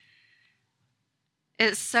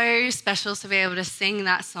It's so special to be able to sing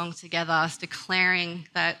that song together, us declaring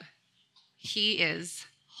that he is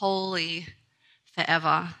holy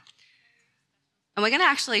forever. And we're going to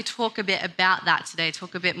actually talk a bit about that today,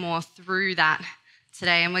 talk a bit more through that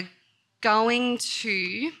today. And we're going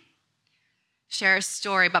to share a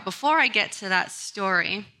story. But before I get to that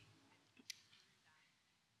story,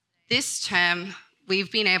 this term,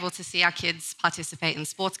 we've been able to see our kids participate in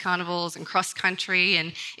sports carnivals and cross country.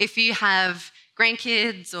 And if you have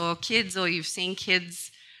grandkids or you've seen kids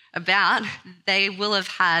about, they will have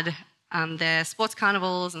had their sports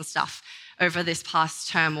carnivals and stuff over this past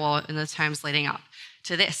term or in the terms leading up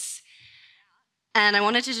to this. And I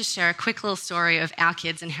wanted to just share a quick little story of our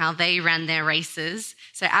kids and how they ran their races.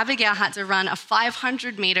 So Abigail had to run a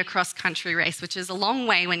 500-metre cross-country race, which is a long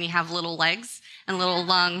way when you have little legs and little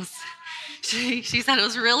lungs. She said it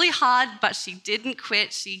was really hard, but she didn't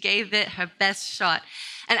quit. She gave it her best shot.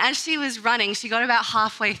 And as she was running, she got about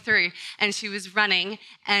halfway through and she was running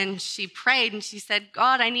and she prayed and she said,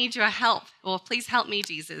 God, I need your help. Or please help me,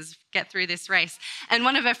 Jesus, get through this race. And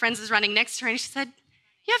one of her friends was running next to her and she said,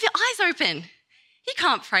 you have your eyes open. You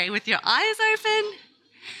can't pray with your eyes open.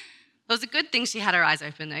 It was a good thing she had her eyes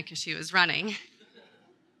open though, because she was running.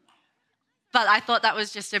 But I thought that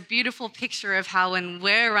was just a beautiful picture of how when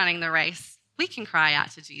we're running the race, we can cry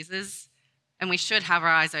out to Jesus and we should have our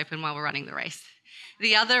eyes open while we're running the race.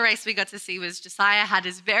 The other race we got to see was Josiah had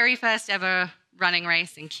his very first ever running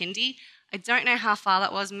race in kindy. I don't know how far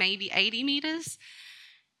that was, maybe 80 metres.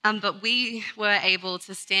 But we were able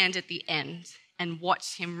to stand at the end and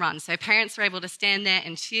watch him run. So parents were able to stand there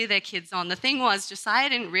and cheer their kids on. The thing was, Josiah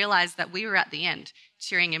didn't realise that we were at the end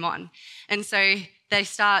cheering him on. And so they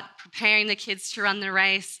start preparing the kids to run the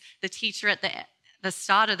race. The teacher at the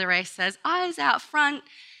start of the race says, eyes out front.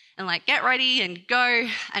 And get ready and go.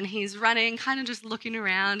 And he's running, kind of just looking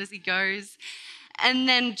around as he goes. And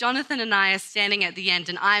then Jonathan and I are standing at the end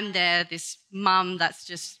and I'm there, this mum that's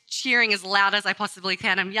just cheering as loud as I possibly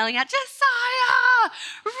can. I'm yelling out, Josiah,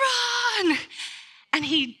 run! And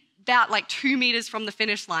he, about 2 meters from the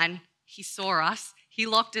finish line, he saw us. He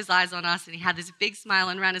locked his eyes on us and he had this big smile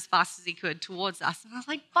and ran as fast as he could towards us. And I was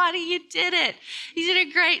like, buddy, you did it. You did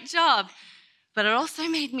a great job. But it also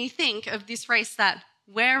made me think of this race that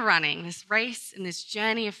we're running, this race and this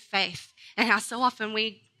journey of faith, and how so often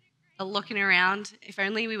we are looking around. If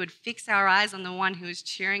only we would fix our eyes on the one who is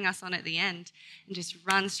cheering us on at the end and just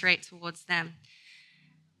run straight towards them.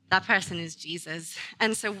 That person is Jesus.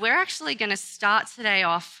 And so we're actually going to start today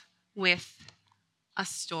off with a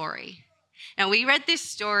story. Now, we read this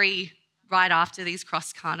story right after these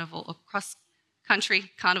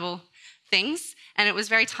cross-country carnival things, and it was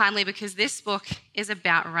very timely because this book is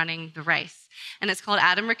about running the race. And it's called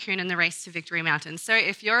Adam Raccoon and the Race to Victory Mountain. So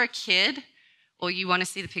if you're a kid or you want to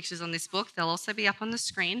see the pictures on this book, they'll also be up on the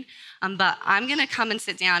screen. But I'm going to come and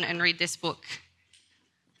sit down and read this book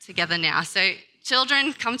together now. So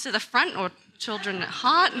children, come to the front, or children at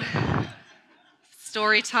heart.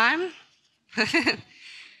 Story time.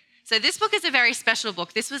 So this book is a very special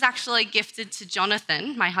book. This was actually gifted to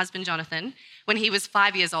Jonathan, my husband Jonathan, when he was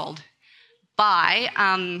 5 years old by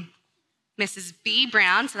Mrs. B.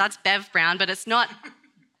 Brown, so that's Bev Brown, but it's not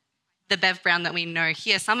the Bev Brown that we know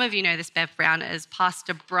here. Some of you know this Bev Brown as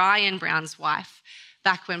Pastor Brian Brown's wife,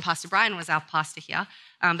 back when Pastor Brian was our pastor here.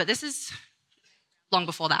 But this is long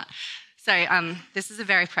before that. So this is a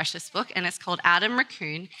very precious book, and it's called Adam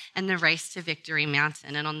Raccoon and the Race to Victory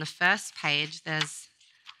Mountain. And on the first page, there's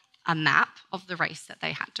a map of the race that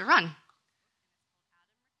they had to run.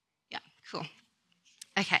 Yeah, cool.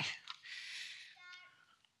 Okay.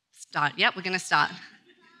 Start. Yep, we're going to start.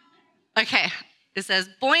 Okay, it says,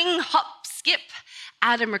 boing, hop, skip.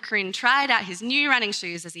 Adam Raccoon tried out his new running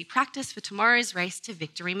shoes as he practiced for tomorrow's race to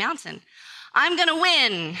Victory Mountain. I'm going to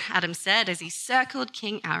win, Adam said as he circled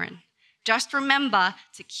King Aaron. Just remember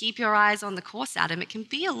to keep your eyes on the course, Adam. It can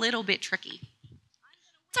be a little bit tricky.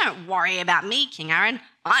 Don't worry about me, King Aaron.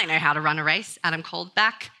 I know how to run a race, Adam called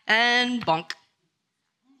back, and bonk.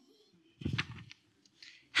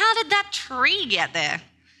 How did that tree get there?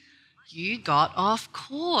 You got off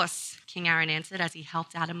course, King Aaron answered as he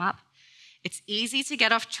helped Adam up. It's easy to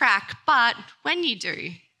get off track, but when you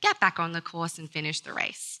do, get back on the course and finish the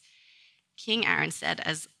race, King Aaron said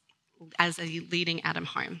as leading Adam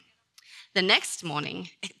home. The next morning,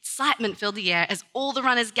 excitement filled the air as all the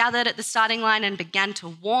runners gathered at the starting line and began to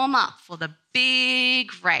warm up for the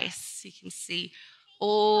big race. You can see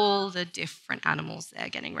all the different animals there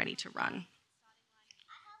getting ready to run.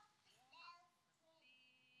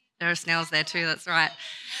 There are snails there too, that's right.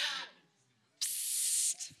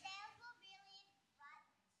 Psst.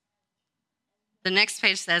 The next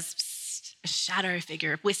page says, psst. a shadow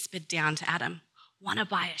figure whispered down to Adam, "Want to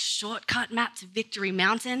buy a shortcut map to Victory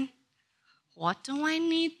Mountain?" "What do I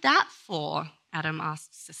need that for?" Adam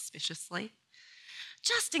asked suspiciously.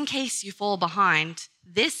 "Just in case you fall behind,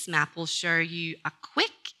 this map will show you a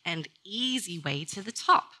quick and easy way to the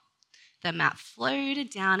top." The map floated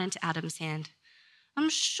down into Adam's hand. "I'm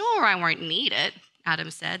sure I won't need it,"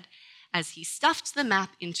 Adam said, as he stuffed the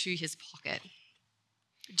map into his pocket.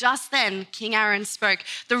 Just then, King Aaron spoke,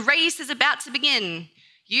 "The race is about to begin.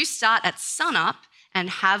 You start at sunup and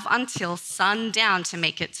have until sundown to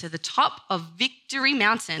make it to the top of Victory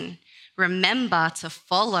Mountain. Remember to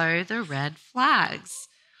follow the red flags.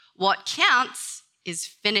 What counts is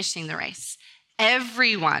finishing the race.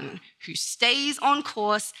 Everyone who stays on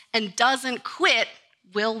course and doesn't quit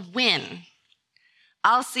will win.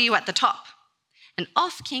 I'll see you at the top." And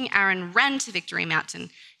off King Aaron ran to Victory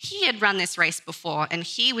Mountain. He had run this race before, and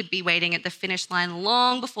he would be waiting at the finish line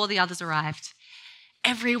long before the others arrived.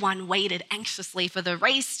 Everyone waited anxiously for the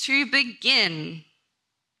race to begin.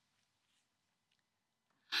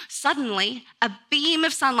 Suddenly, a beam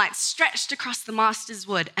of sunlight stretched across the master's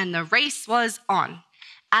wood, and the race was on.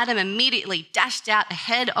 Adam immediately dashed out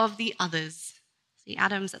ahead of the others. See,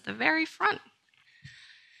 Adam's at the very front.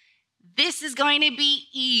 "This is going to be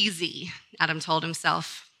easy," Adam told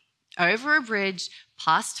himself. Over a bridge,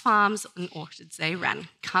 past farms and orchards they ran,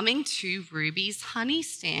 coming to Ruby's honey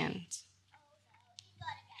stand.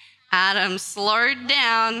 Adam slowed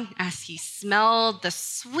down as he smelled the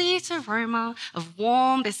sweet aroma of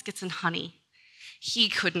warm biscuits and honey. He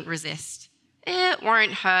couldn't resist. "It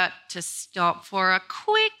won't hurt to stop for a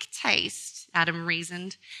quick taste," Adam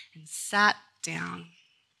reasoned, and sat down.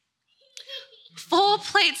 4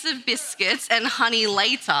 plates of biscuits and honey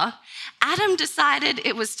later, Adam decided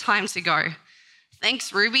it was time to go.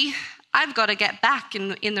 "Thanks, Ruby. I've got to get back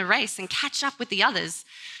in the race and catch up with the others."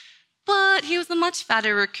 But he was a much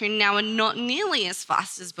fatter raccoon now and not nearly as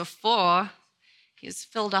fast as before. He was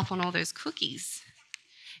filled up on all those cookies.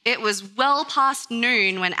 It was well past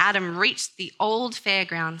noon when Adam reached the old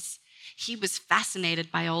fairgrounds. He was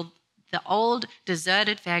fascinated by the old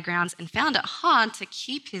deserted fairgrounds and found it hard to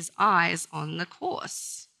keep his eyes on the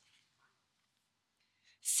course.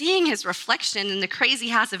 Seeing his reflection in the crazy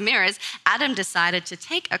house of mirrors, Adam decided to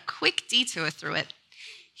take a quick detour through it.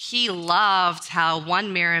 He loved how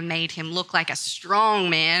one mirror made him look like a strong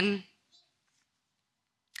man,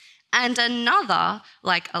 and another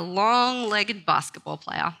like a long-legged basketball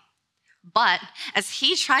player. But as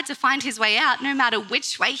he tried to find his way out, no matter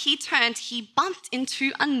which way he turned, he bumped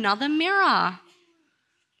into another mirror.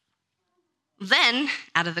 Then,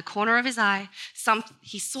 out of the corner of his eye,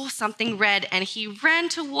 he saw something red and he ran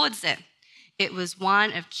towards it. It was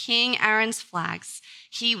one of King Aaron's flags.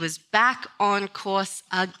 He was back on course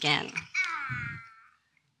again.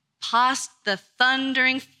 Past the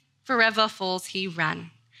thundering Forever Falls he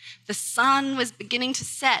ran. The sun was beginning to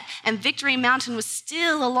set, and Victory Mountain was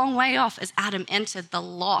still a long way off as Adam entered the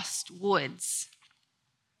lost woods.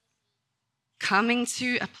 Coming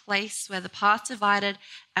to a place where the path divided,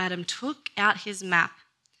 Adam took out his map.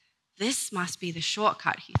 This must be the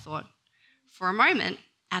shortcut, he thought. For a moment,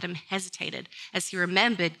 Adam hesitated as he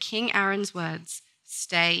remembered King Aaron's words,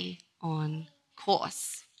 "Stay on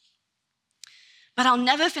course." "But I'll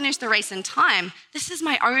never finish the race in time. This is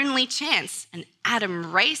my only chance." And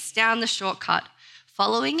Adam raced down the shortcut,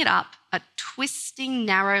 following it up a twisting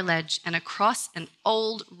narrow ledge and across an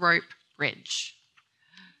old rope bridge.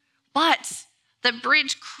 But the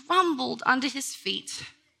bridge crumbled under his feet.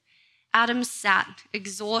 Adam sat,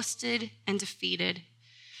 exhausted and defeated.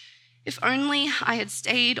 "If only I had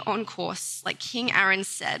stayed on course, like King Aaron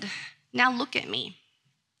said. Now look at me.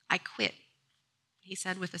 I quit," he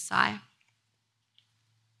said with a sigh.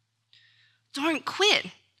 "Don't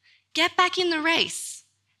quit. Get back in the race."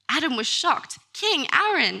 Adam was shocked. "King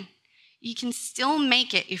Aaron, you can still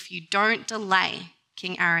make it if you don't delay,"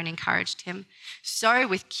 King Aaron encouraged him. So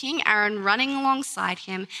with King Aaron running alongside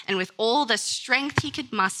him and with all the strength he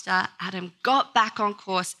could muster, Adam got back on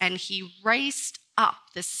course and he raced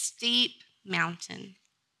up the steep mountain.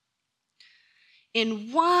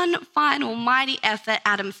 In one final mighty effort,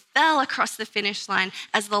 Adam fell across the finish line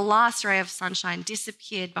as the last ray of sunshine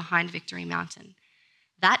disappeared behind Victory Mountain.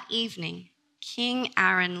 That evening, King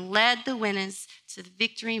Aaron led the winners to the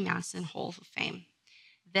Victory Mountain Hall of Fame.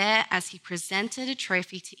 There, as he presented a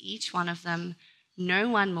trophy to each one of them, no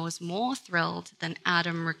one was more thrilled than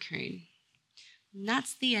Adam Raccoon. And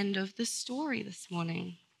that's the end of the story this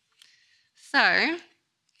morning. So,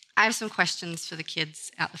 I have some questions for the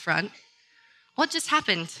kids out the front. What just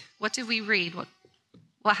happened? What did we read?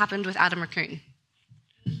 What happened with Adam Raccoon?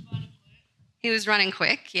 He was running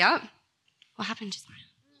quick, yeah. What happened, Jazmine?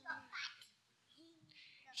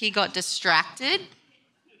 He got distracted.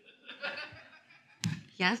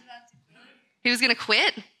 Yeah? He was going to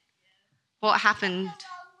quit? What happened?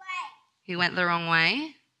 He went the wrong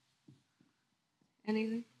way.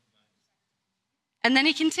 Anything? And then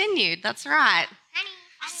he continued. That's right.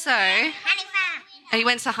 He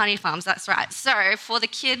went to Honey Farms. That's right. So for the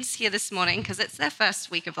kids here this morning, because it's their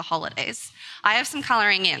first week of the holidays, I have some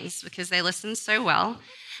colouring ins because they listened so well.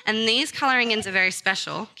 And these colouring ins are very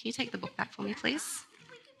special. Can you take the book back for me, please?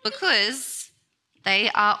 Because they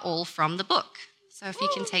are all from the book. So if you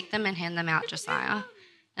can take them and hand them out, Josiah,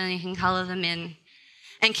 and you can colour them in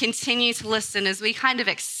and continue to listen as we kind of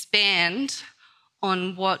expand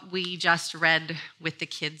on what we just read with the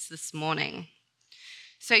kids this morning.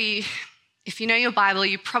 So if you know your Bible,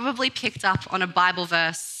 you probably picked up on a Bible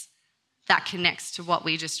verse that connects to what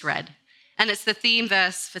we just read. And it's the theme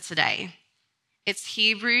verse for today. It's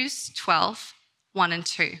Hebrews 12, 1 and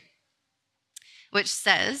 2, which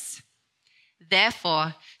says,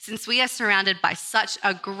 "Therefore, since we are surrounded by such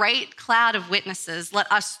a great cloud of witnesses,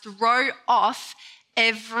 let us throw off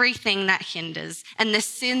everything that hinders and the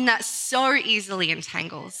sin that so easily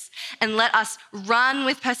entangles, and let us run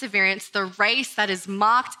with perseverance the race that is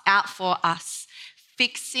marked out for us,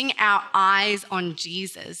 fixing our eyes on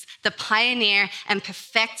Jesus, the pioneer and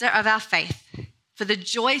perfecter of our faith. For the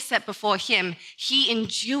joy set before him, he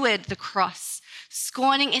endured the cross,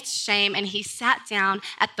 scorning its shame, and he sat down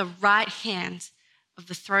at the right hand of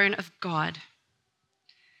the throne of God."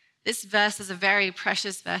 This verse is a very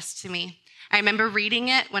precious verse to me. I remember reading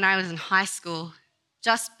it when I was in high school,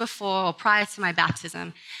 just before or prior to my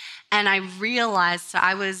baptism. And I realized, so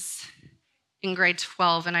I was in grade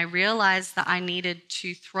 12, and I realized that I needed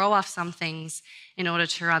to throw off some things in order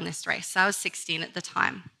to run this race. So I was 16 at the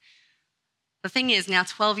time. The thing is, now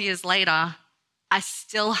 12 years later, I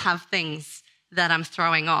still have things that I'm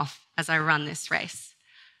throwing off as I run this race.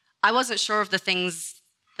 I wasn't sure of the things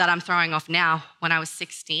that I'm throwing off now when I was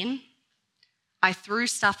 16. I threw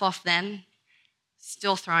stuff off then,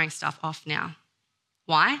 still throwing stuff off now.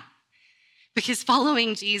 Why? Because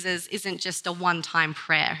following Jesus isn't just a one-time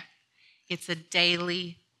prayer. It's a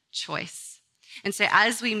daily choice. And so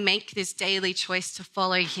as we make this daily choice to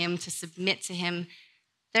follow him, to submit to him,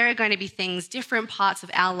 there are going to be things, different parts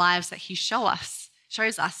of our lives that he shows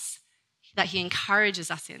us, that he encourages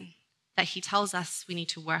us in, that he tells us we need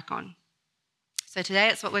to work on. So today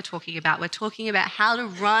it's what we're talking about. We're talking about how to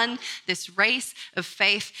run this race of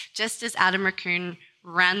faith, just as Adam Raccoon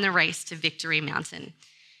ran the race to Victory Mountain.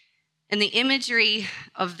 And the imagery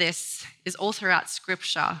of this is all throughout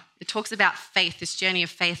Scripture. It talks about faith, this journey of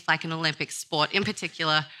faith like an Olympic sport, in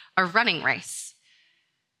particular, a running race.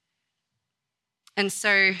 And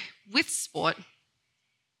so with sport,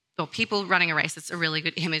 or people running a race, it's a really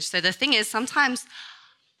good image. So the thing is, sometimes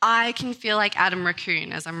I can feel like Adam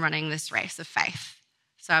Raccoon as I'm running this race of faith.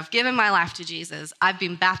 So I've given my life to Jesus, I've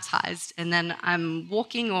been baptized, and then I'm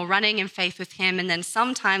walking or running in faith with him, and then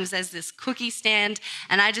sometimes there's this cookie stand,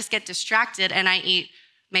 and I just get distracted, and I eat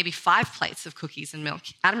maybe 5 plates of cookies and milk.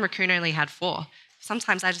 Adam Raccoon only had 4.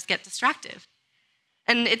 Sometimes I just get distracted.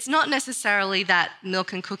 And it's not necessarily that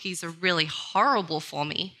milk and cookies are really horrible for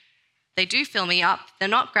me. They do fill me up, they're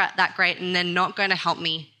not that great, and they're not going to help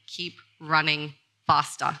me keep running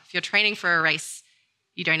faster. If you're training for a race,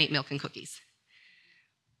 you don't eat milk and cookies.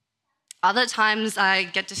 Other times I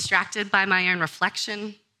get distracted by my own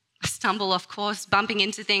reflection. I stumble off course, bumping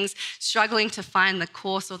into things, struggling to find the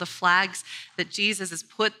course or the flags that Jesus has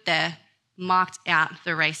put there, marked out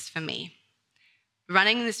the race for me.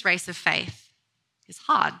 Running this race of faith is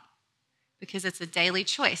hard because it's a daily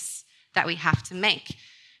choice that we have to make,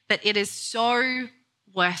 but it is so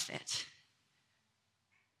worth it.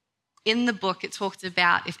 In the book, it talked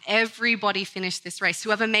about if everybody finished this race,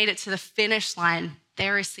 whoever made it to the finish line, they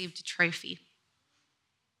received a trophy.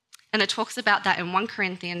 And it talks about that in 1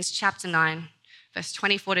 Corinthians chapter 9, verse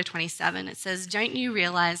 24 to 27. It says, "Don't you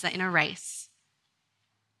realize that in a race,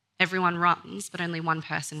 everyone runs, but only one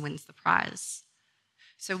person wins the prize?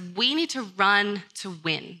 So we need to run to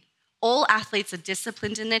win. All athletes are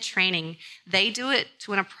disciplined in their training. They do it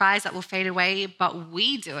to win a prize that will fade away, but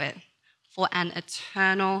we do it for an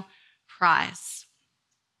eternal prize."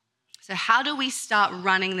 So how do we start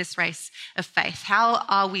running this race of faith? How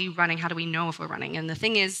are we running? How do we know if we're running? And the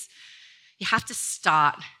thing is, you have to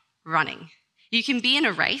start running. You can be in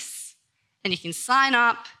a race and you can sign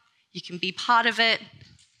up, you can be part of it,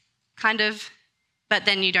 kind of, but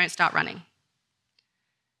then you don't start running.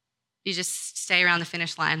 You just stay around the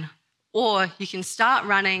finish line. Or you can start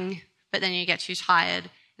running, but then you get too tired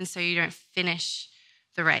and so you don't finish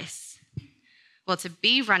the race. Well, to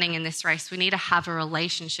be running in this race, we need to have a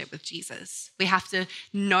relationship with Jesus. We have to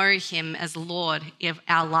know him as Lord of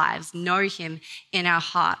our lives, know him in our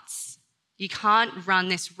hearts. You can't run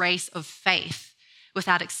this race of faith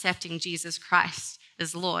without accepting Jesus Christ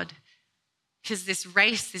as Lord. Because this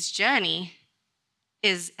race, this journey,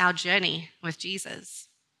 is our journey with Jesus.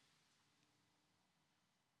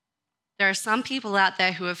 There are some people out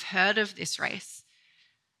there who have heard of this race,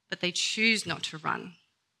 but they choose not to run.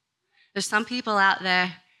 There's some people out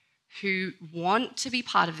there who want to be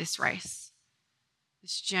part of this race,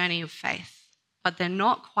 this journey of faith, but they're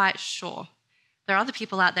not quite sure. There are other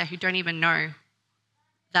people out there who don't even know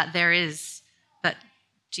that that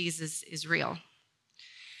Jesus is real.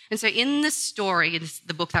 And so in the story, in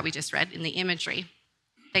the book that we just read, in the imagery,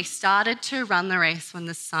 they started to run the race when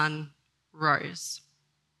the sun rose.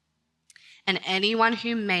 And anyone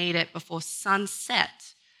who made it before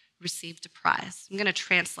sunset received a prize. I'm going to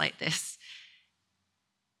translate this.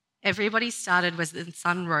 Everybody started when the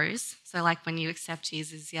sun rose. So like when you accept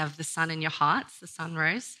Jesus, you have the sun in your hearts, the sun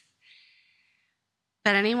rose.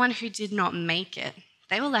 But anyone who did not make it,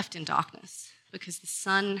 they were left in darkness because the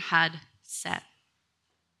sun had set.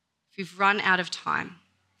 If we've run out of time,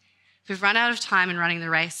 in running the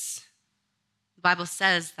race, the Bible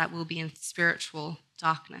says that we'll be in spiritual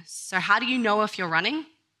darkness. So how do you know if you're running?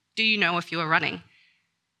 Do you know if you are running?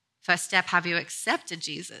 First step, have you accepted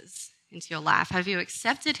Jesus into your life? Have you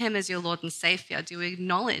accepted him as your Lord and Savior? Do you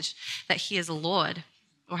acknowledge that he is a Lord?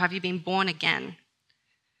 Or have you been born again?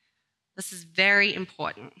 This is very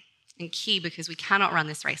important and key because we cannot run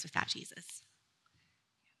this race without Jesus.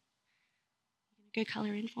 Go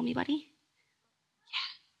color in for me, buddy?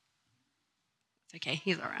 Yeah. It's okay,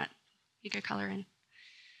 he's all right. You go color in.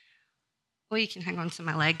 Or you can hang on to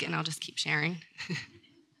my leg and I'll just keep sharing.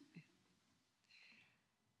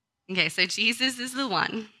 Okay, so Jesus is the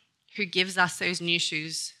one who gives us those new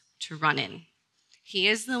shoes to run in. He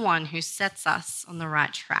is the one who sets us on the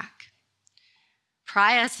right track.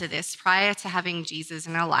 Prior to having Jesus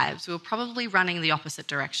in our lives, we were probably running the opposite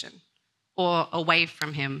direction or away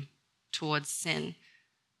from him towards sin.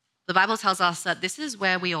 The Bible tells us that this is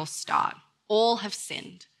where we all start. All have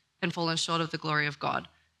sinned and fallen short of the glory of God.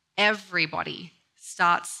 Everybody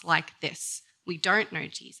starts like this. We don't know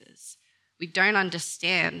Jesus. We don't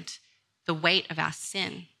understand the weight of our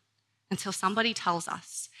sin until somebody tells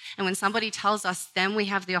us. And when somebody tells us, then we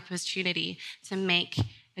have the opportunity to make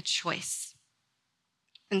a choice.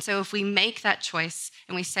 And so if we make that choice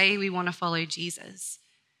and we say we want to follow Jesus,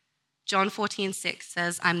 John 14:6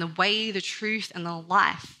 says, I'm the way, the truth, and the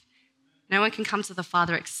life. No one can come to the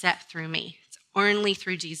Father except through me. It's only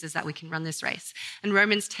through Jesus that we can run this race. And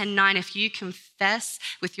Romans 10:9, if you confess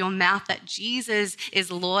with your mouth that Jesus is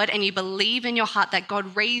Lord and you believe in your heart that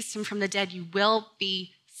God raised him from the dead, you will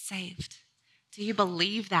be saved. Do you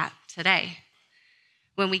believe that today?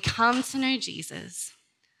 When we come to know Jesus,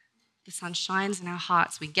 the sun shines in our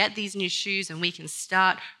hearts. We get these new shoes and we can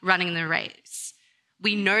start running the race.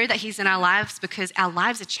 We know that he's in our lives because our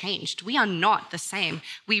lives are changed. We are not the same.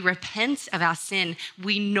 We repent of our sin.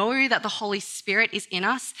 We know that the Holy Spirit is in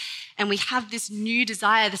us and we have this new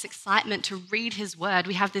desire, this excitement to read his word.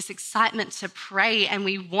 We have this excitement to pray and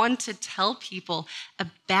we want to tell people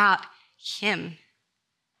about him.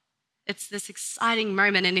 It's this exciting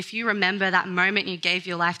moment. And if you remember that moment you gave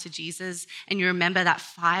your life to Jesus and you remember that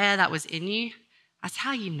fire that was in you, that's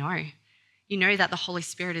how you know. You know that the Holy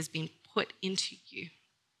Spirit has been put into you.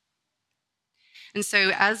 And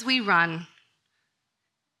so as we run,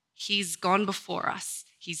 he's gone before us.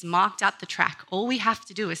 He's marked up the track. All we have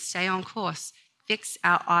to do is stay on course, fix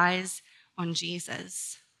our eyes on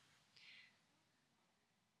Jesus.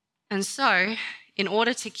 And so in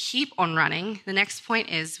order to keep on running, the next point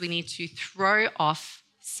is we need to throw off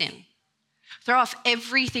sin. Throw off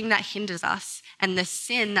everything that hinders us and the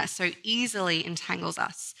sin that so easily entangles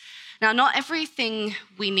us. Now, not everything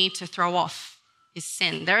we need to throw off is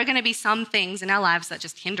sin. There are going to be some things in our lives that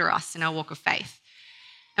just hinder us in our walk of faith.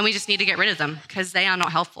 And we just need to get rid of them because they are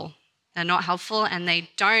not helpful. They're not helpful and they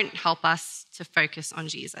don't help us to focus on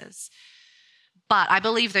Jesus. But I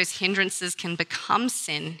believe those hindrances can become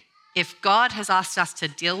sin if God has asked us to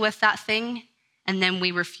deal with that thing and then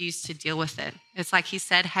we refuse to deal with it. It's like he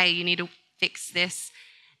said, hey, you need to fix this.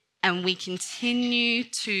 And we continue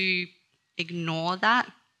to ignore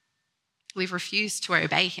that. We've refused to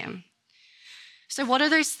obey him. So what are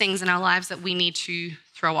those things in our lives that we need to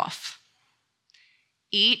throw off?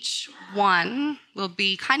 Each one will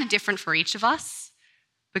be kind of different for each of us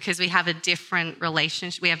because we have a different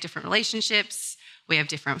relationship. We have different relationships. We have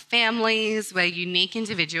different families. We're unique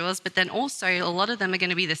individuals. But then also a lot of them are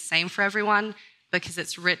going to be the same for everyone because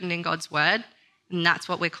it's written in God's word. And that's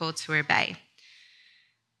what we're called to obey.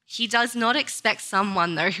 He does not expect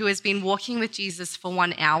someone, though, who has been walking with Jesus for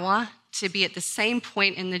 1 hour to be at the same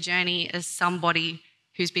point in the journey as somebody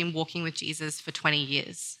who's been walking with Jesus for 20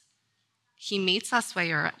 years. He meets us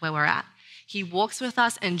where we're at. He walks with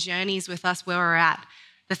us and journeys with us where we're at.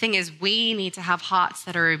 The thing is, we need to have hearts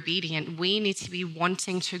that are obedient. We need to be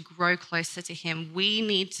wanting to grow closer to him. We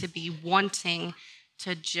need to be wanting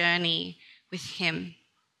to journey with him.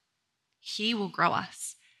 He will grow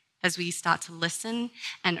us as we start to listen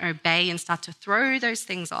and obey and start to throw those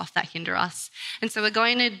things off that hinder us. And so we're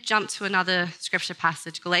going to jump to another scripture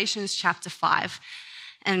passage, Galatians chapter 5.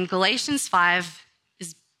 And Galatians 5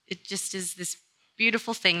 is this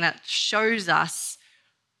beautiful thing that shows us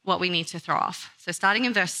what we need to throw off. So starting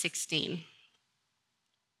in verse 16,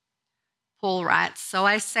 Paul writes, "So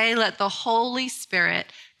I say, let the Holy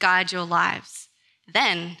Spirit guide your lives.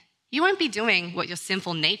 Then you won't be doing what your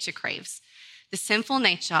sinful nature craves. The sinful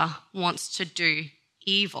nature wants to do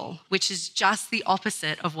evil, which is just the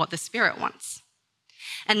opposite of what the Spirit wants.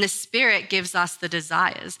 And the Spirit gives us the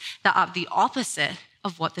desires that are the opposite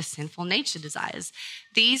of what the sinful nature desires.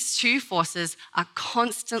 These two forces are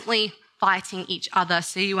constantly fighting each other,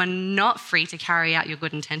 so you are not free to carry out your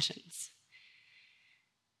good intentions."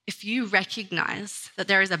 If you recognize that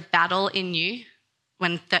there is a battle in you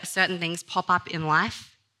when certain things pop up in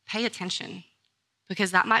life, pay attention,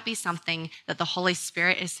 because that might be something that the Holy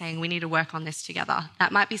Spirit is saying, we need to work on this together.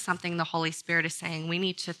 That might be something the Holy Spirit is saying, we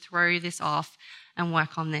need to throw this off and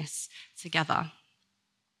work on this together.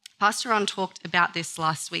 Pastor Ron talked about this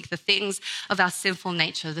last week, the things of our sinful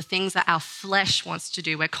nature, the things that our flesh wants to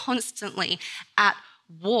do. We're constantly at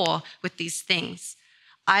war with these things.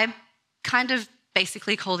 I kind of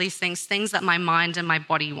basically call these things that my mind and my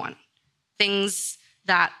body want, things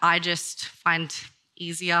that I just find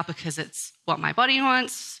easier because it's what my body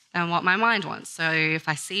wants and what my mind wants. So if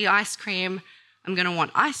I see ice cream, I'm going to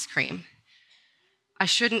want ice cream. I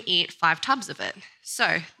shouldn't eat 5 tubs of it.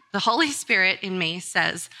 So the Holy Spirit in me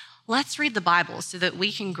says, let's read the Bible so that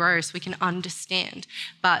we can grow, so we can understand.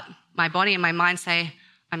 But my body and my mind say,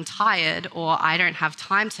 I'm tired, or I don't have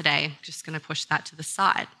time today. I'm just going to push that to the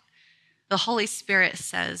side. The Holy Spirit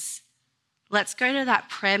says, let's go to that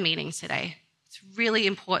prayer meeting today. It's really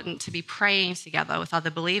important to be praying together with other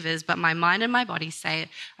believers, but my mind and my body say,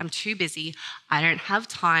 I'm too busy, I don't have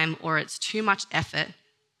time, or it's too much effort.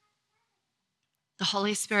 The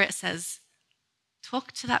Holy Spirit says,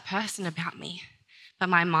 talk to that person about me. But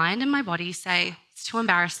my mind and my body say, it's too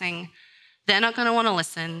embarrassing, they're not going to want to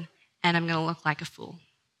listen, and I'm going to look like a fool.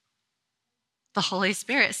 The Holy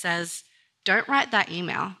Spirit says, don't write that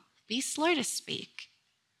email, be slow to speak.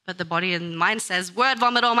 But the body and mind says, word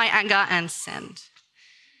vomit all my anger and send.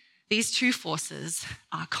 These two forces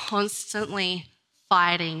are constantly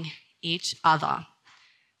fighting each other.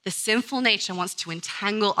 The sinful nature wants to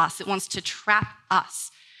entangle us. It wants to trap us.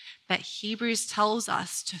 But Hebrews tells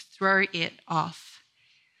us to throw it off.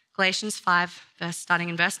 Galatians 5, starting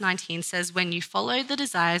in verse 19, says, when you follow the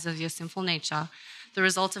desires of your sinful nature, the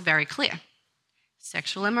results are very clear.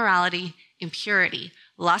 Sexual immorality, impurity,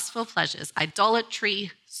 lustful pleasures,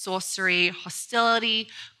 idolatry, sorcery, hostility,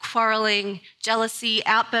 quarreling, jealousy,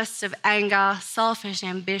 outbursts of anger, selfish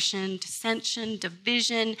ambition, dissension,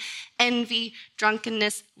 division, envy,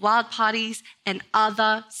 drunkenness, wild parties, and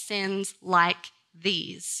other sins like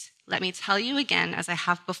these. Let me tell you again, as I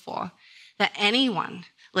have before, that anyone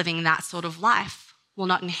living that sort of life will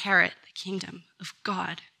not inherit the kingdom of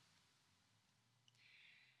God.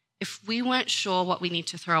 If we weren't sure what we need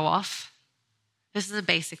to throw off, this is a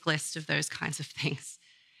basic list of those kinds of things.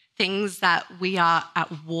 Things that we are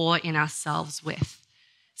at war in ourselves with.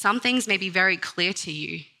 Some things may be very clear to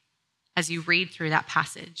you as you read through that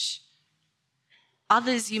passage.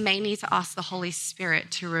 Others, you may need to ask the Holy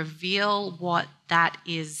Spirit to reveal what that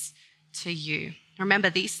is to you. Remember,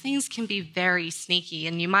 these things can be very sneaky,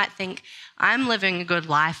 and you might think, I'm living a good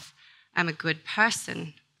life, I'm a good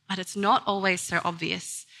person, but it's not always so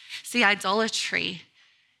obvious. See, idolatry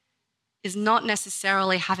is not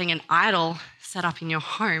necessarily having an idol set up in your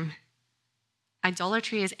home.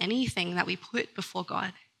 Idolatry is anything that we put before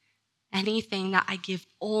God, anything that I give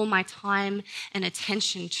all my time and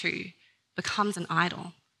attention to becomes an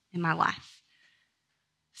idol in my life.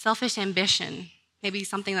 Selfish ambition may be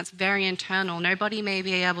something that's very internal. Nobody may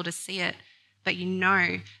be able to see it, but you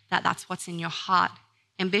know that that's what's in your heart.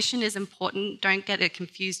 Ambition is important. Don't get it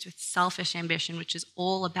confused with selfish ambition, which is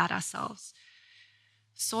all about ourselves.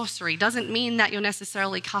 Sorcery doesn't mean that you're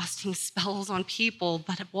necessarily casting spells on people,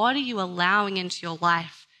 but what are you allowing into your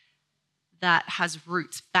life that has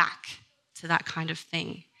roots back to that kind of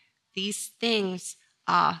thing? These things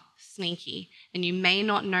are sneaky, and you may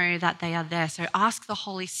not know that they are there. So ask the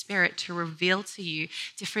Holy Spirit to reveal to you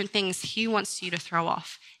different things he wants you to throw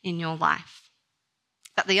off in your life.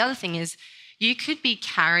 But the other thing is, you could be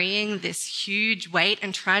carrying this huge weight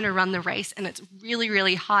and trying to run the race, and it's really,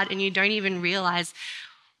 really hard, and you don't even realize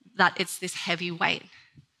that it's this heavy weight.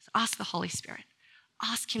 So ask the Holy Spirit.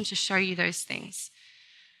 Ask him to show you those things.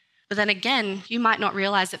 But then again, you might not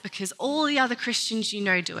realize it because all the other Christians you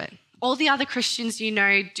know do it. All the other Christians you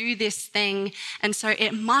know do this thing, and so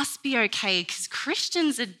it must be okay because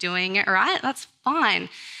Christians are doing it, right? That's fine.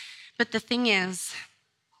 But the thing is,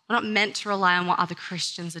 we're not meant to rely on what other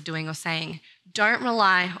Christians are doing or saying. Don't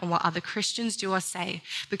rely on what other Christians do or say,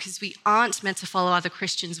 because we aren't meant to follow other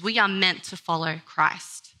Christians. We are meant to follow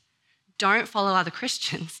Christ. Don't follow other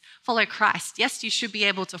Christians. Follow Christ. Yes, you should be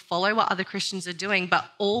able to follow what other Christians are doing,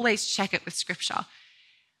 but always check it with Scripture.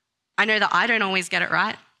 I know that I don't always get it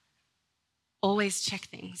right. Always check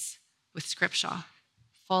things with Scripture.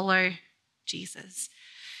 Follow Jesus.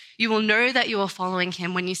 You will know that you are following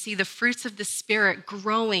him when you see the fruits of the Spirit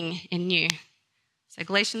growing in you. So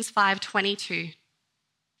Galatians 5:22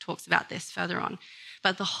 talks about this further on.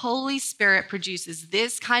 But the Holy Spirit produces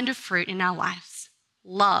this kind of fruit in our lives: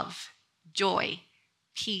 love, joy,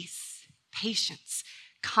 peace, patience,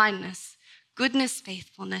 kindness, goodness,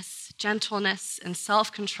 faithfulness, gentleness, and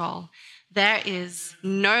self-control. There is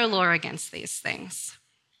no law against these things.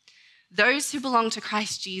 Those who belong to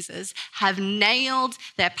Christ Jesus have nailed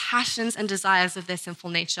their passions and desires of their sinful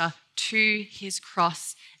nature to his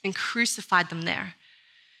cross and crucified them there.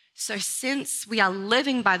 So since we are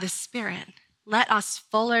living by the Spirit, let us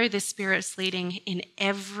follow the Spirit's leading in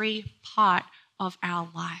every part of our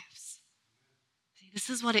lives. See, this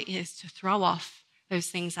is what it is to throw off those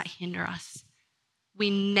things that hinder us. We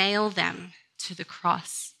nail them to the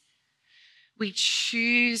cross. We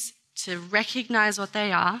choose to recognize what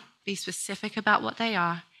they are, be specific about what they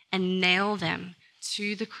are, and nail them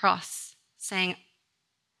to the cross, saying,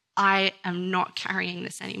 I am not carrying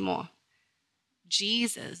this anymore.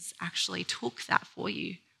 Jesus actually took that for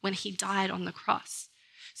you when he died on the cross,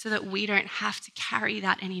 so that we don't have to carry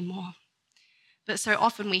that anymore. But so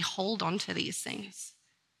often we hold on to these things.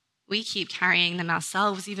 We keep carrying them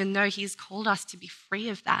ourselves, even though he's called us to be free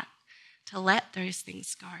of that, to let those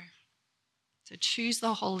things go. So choose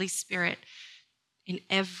the Holy Spirit in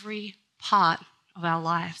every part of our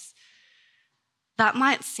lives. That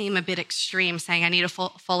might seem a bit extreme, saying I need to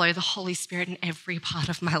follow the Holy Spirit in every part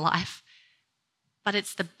of my life, but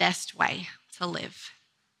it's the best way to live.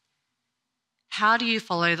 How do you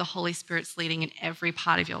follow the Holy Spirit's leading in every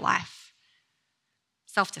part of your life?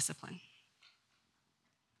 Self-discipline.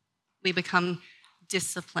 We become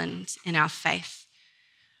disciplined in our faith.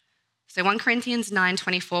 So 1 Corinthians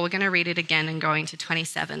 9:24, we're going to read it again and going to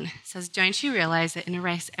 27. It says, don't you realize that in a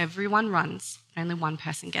race everyone runs, but only one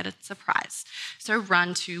person gets a prize? So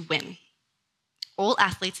run to win. All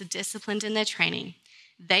athletes are disciplined in their training.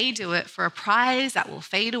 They do it for a prize that will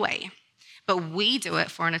fade away, but we do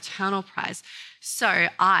it for an eternal prize. So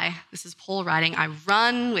this is Paul writing, I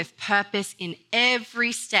run with purpose in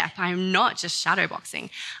every step. I'm not just shadowboxing.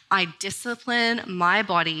 I discipline my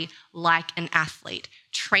body like an athlete,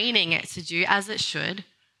 training it to do as it should.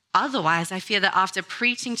 Otherwise, I fear that after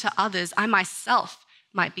preaching to others, I myself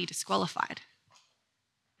might be disqualified.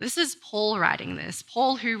 This is Paul writing this.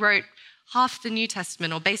 Paul, who wrote half the New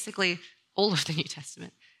Testament, or basically all of the New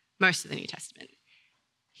Testament, most of the New Testament.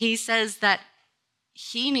 He says that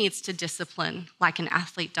he needs to discipline like an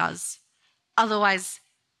athlete does. Otherwise,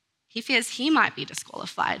 he fears he might be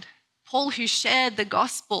disqualified. Paul, who shared the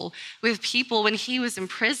gospel with people when he was in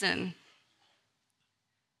prison.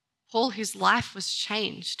 Paul, whose life was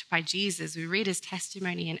changed by Jesus. We read his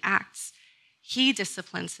testimony in Acts. He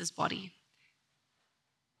disciplines his body.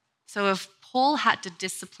 So if Paul had to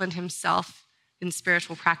discipline himself in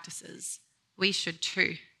spiritual practices, we should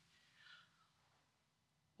too.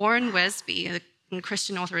 Warren Wiersbe, a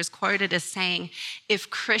Christian author, is quoted as saying, if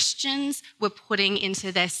Christians were putting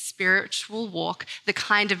into their spiritual walk the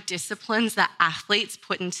kind of disciplines that athletes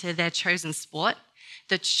put into their chosen sport,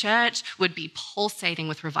 the church would be pulsating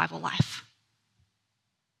with revival life.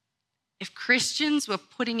 If Christians were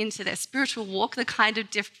putting into their spiritual walk the kind of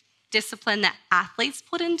discipline that athletes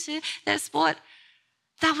put into their sport,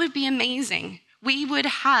 that would be amazing. We would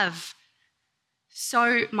have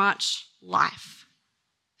so much life,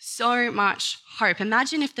 so much hope.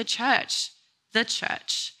 Imagine if the church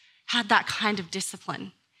had that kind of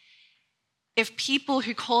discipline. If people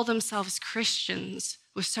who call themselves Christians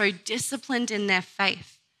were so disciplined in their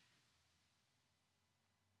faith,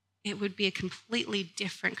 it would be a completely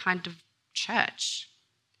different kind of church.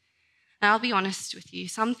 Now, I'll be honest with you.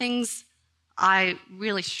 Some things I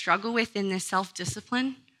really struggle with in this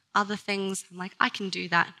self-discipline. Other things, I'm like, I can do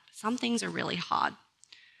that. Some things are really hard.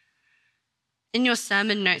 In your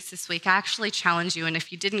sermon notes this week, I actually challenge you, and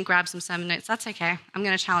if you didn't grab some sermon notes, that's okay. I'm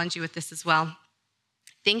going to challenge you with this as well.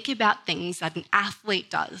 Think about things that an athlete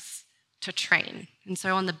does to train. And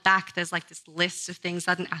so on the back, there's like this list of things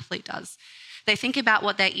that an athlete does. They think about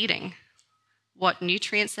what they're eating, what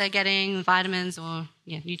nutrients they're getting, vitamins or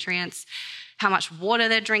nutrients, how much water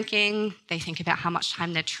they're drinking. They think about how much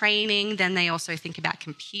time they're training. Then they also think about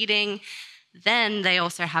competing. Then they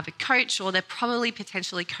also have a coach, or they're probably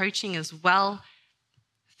potentially coaching as well.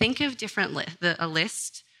 Think of a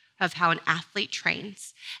list of how an athlete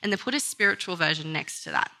trains, and then put a spiritual version next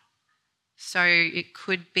to that. So it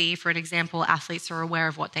could be, for an example, athletes are aware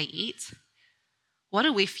of what they eat. What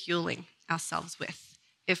are we fueling ourselves with?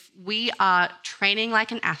 If we are training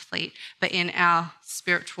like an athlete, but in our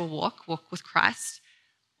spiritual walk with Christ,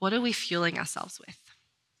 what are we fueling ourselves with?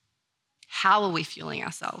 How are we fueling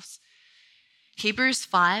ourselves? Hebrews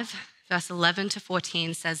 5, verse 11 to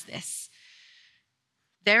 14 says this.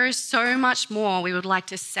 There is so much more we would like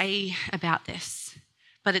to say about this,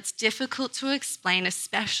 but it's difficult to explain,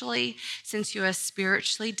 especially since you are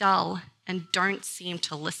spiritually dull and don't seem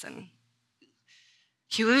to listen.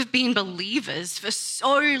 You have been believers for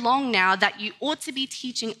so long now that you ought to be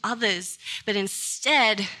teaching others, but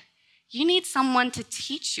instead, you need someone to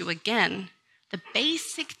teach you again the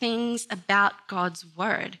basic things about God's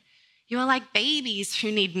word. You are like babies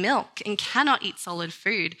who need milk and cannot eat solid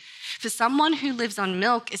food. For someone who lives on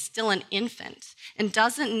milk is still an infant and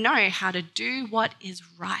doesn't know how to do what is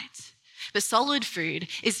right. But solid food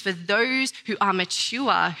is for those who are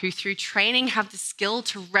mature, who through training have the skill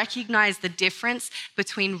to recognize the difference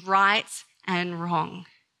between right and wrong.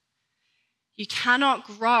 You cannot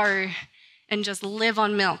grow and just live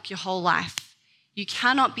on milk your whole life. You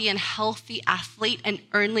cannot be a healthy athlete and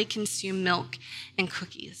only consume milk and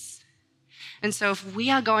cookies. And so if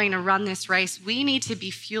we are going to run this race, we need to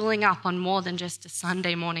be fueling up on more than just a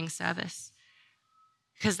Sunday morning service,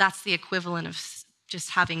 because that's the equivalent of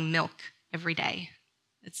just having milk every day.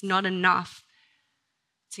 It's not enough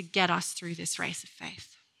to get us through this race of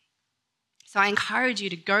faith. So I encourage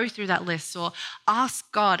you to go through that list, or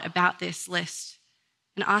ask God about this list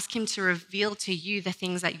and ask him to reveal to you the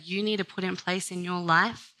things that you need to put in place in your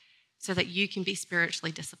life so that you can be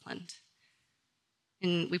spiritually disciplined.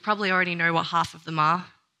 And we probably already know what half of them are,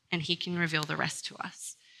 and he can reveal the rest to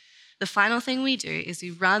us. The final thing we do is we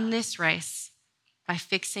run this race by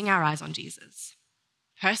fixing our eyes on Jesus.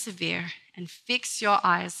 Persevere and fix your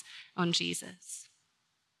eyes on Jesus.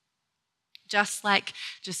 Just like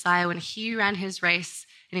Josiah, when he ran his race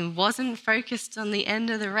and he wasn't focused on the end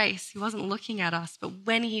of the race, he wasn't looking at us, but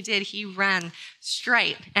when he did, he ran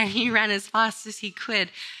straight and he ran as fast as he could.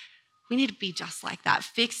 We need to be just like that,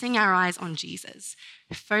 fixing our eyes on Jesus,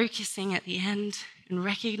 focusing at the end and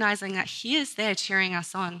recognizing that he is there cheering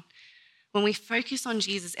us on. When we focus on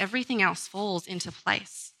Jesus, everything else falls into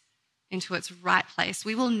place, into its right place.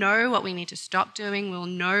 We will know what we need to stop doing. We'll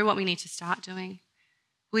know what we need to start doing.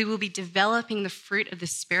 We will be developing the fruit of the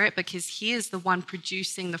Spirit because he is the one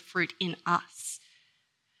producing the fruit in us.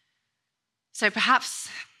 So perhaps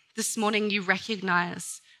this morning you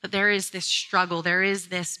recognize that there is this struggle, there is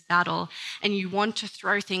this battle, and you want to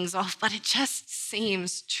throw things off, but it just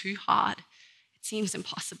seems too hard. It seems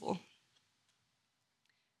impossible.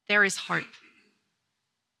 There is hope.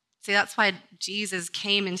 See, that's why Jesus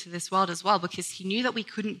came into this world as well, because he knew that we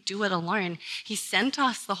couldn't do it alone. He sent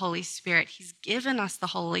us the Holy Spirit. He's given us the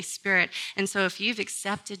Holy Spirit. And so if you've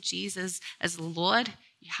accepted Jesus as Lord,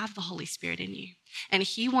 you have the Holy Spirit in you, and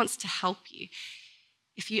he wants to help you.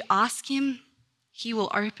 If you ask him, he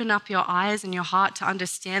will open up your eyes and your heart to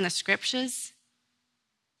understand the scriptures,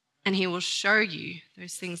 and he will show you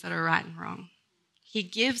those things that are right and wrong. He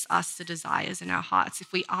gives us the desires in our hearts.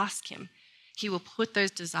 If we ask him, he will put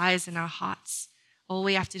those desires in our hearts. All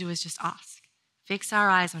we have to do is just ask. Fix our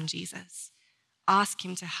eyes on Jesus. Ask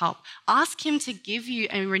him to help. Ask him to give you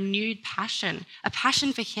a renewed passion, a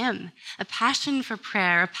passion for him, a passion for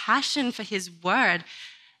prayer, a passion for his word,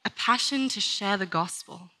 a passion to share the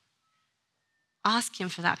gospel. Ask him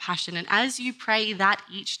for that passion. And as you pray that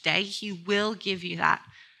each day, he will give you that.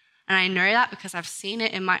 And I know that because I've seen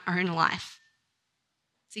it in my own life.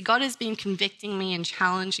 See, God has been convicting me and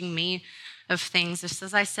challenging me of things. Just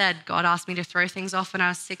as I said, God asked me to throw things off when I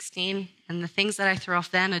was 16, and the things that I threw off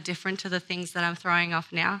then are different to the things that I'm throwing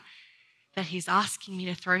off now. But he's asking me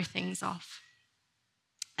to throw things off.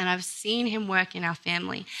 And I've seen him work in our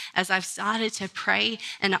family as I've started to pray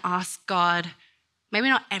and ask God. Maybe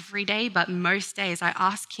not every day, but most days, I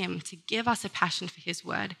ask him to give us a passion for his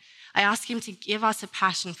word. I ask him to give us a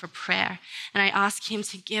passion for prayer. And I ask him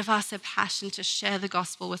to give us a passion to share the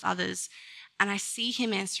gospel with others. And I see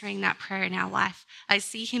him answering that prayer in our life. I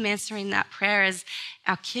see him answering that prayer as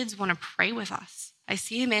our kids want to pray with us. I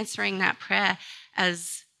see him answering that prayer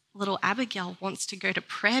as little Abigail wants to go to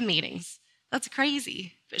prayer meetings. That's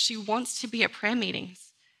crazy, but she wants to be at prayer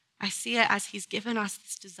meetings. I see it as he's given us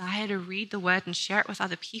this desire to read the word and share it with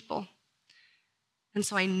other people. And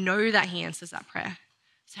so I know that he answers that prayer.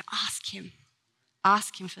 So ask him.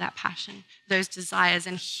 Ask him for that passion, those desires,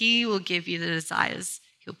 and he will give you the desires.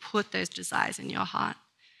 He'll put those desires in your heart.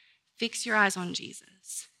 Fix your eyes on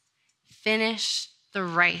Jesus. Finish the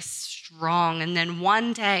race strong. And then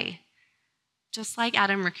one day, just like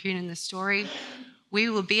Adam Raccoon in the story, we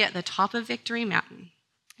will be at the top of Victory Mountain.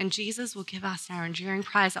 And Jesus will give us our enduring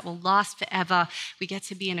prize that will last forever. We get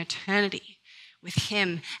to be in eternity with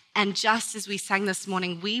him. And just as we sang this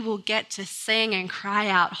morning, we will get to sing and cry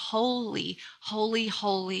out, holy, holy,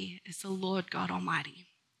 holy is the Lord God Almighty.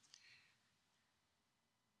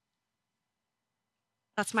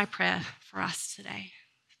 That's my prayer for us today,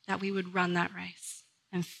 that we would run that race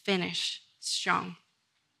and finish strong.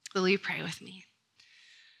 Will you pray with me?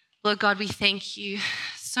 Lord God, we thank you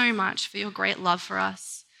so much for your great love for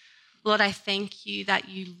us. Lord, I thank you that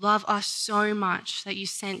you love us so much that you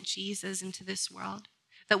sent Jesus into this world,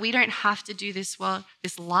 that we don't have to do this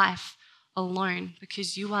life alone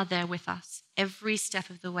because you are there with us every step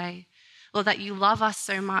of the way. Lord, that you love us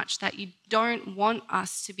so much that you don't want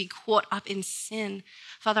us to be caught up in sin.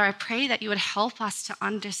 Father, I pray that you would help us to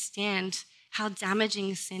understand how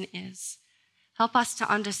damaging sin is. Help us to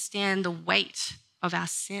understand the weight of our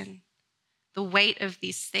sin, the weight of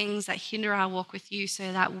these things that hinder our walk with you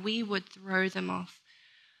so that we would throw them off.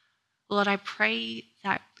 Lord, I pray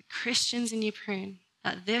that the Christians in Yeppoon,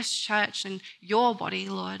 that this church and your body,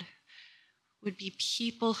 Lord, would be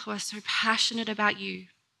people who are so passionate about you.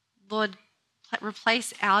 Lord,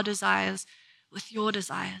 replace our desires with your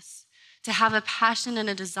desires, to have a passion and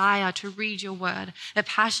a desire to read your word, a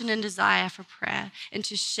passion and desire for prayer, and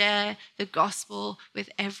to share the gospel with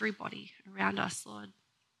everybody around us, Lord.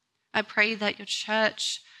 I pray that your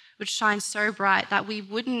church would shine so bright that we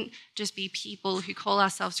wouldn't just be people who call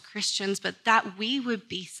ourselves Christians, but that we would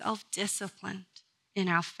be self-disciplined in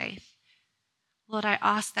our faith. Lord, I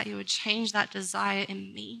ask that you would change that desire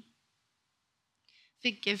in me.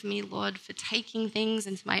 Forgive me, Lord, for taking things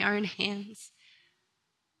into my own hands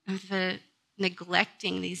and for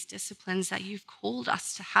neglecting these disciplines that you've called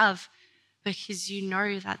us to have, because you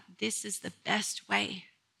know that this is the best way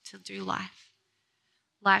to do life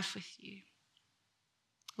with you.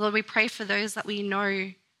 Lord, we pray for those that we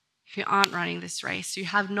know who aren't running this race, who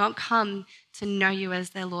have not come to know you as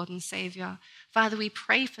their Lord and Savior. Father, we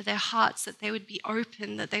pray for their hearts, that they would be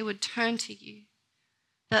open, that they would turn to you,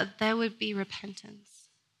 that there would be repentance.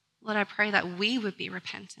 Lord, I pray that we would be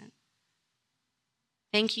repentant.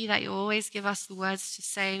 Thank you that you always give us the words to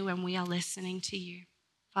say when we are listening to you.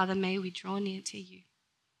 Father, may we draw near to you.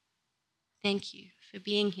 Thank you for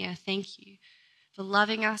being here. Thank you for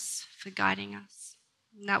loving us, for guiding us,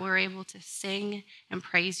 and that we're able to sing and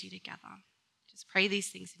praise you together. Just pray these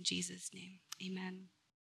things in Jesus' name. Amen.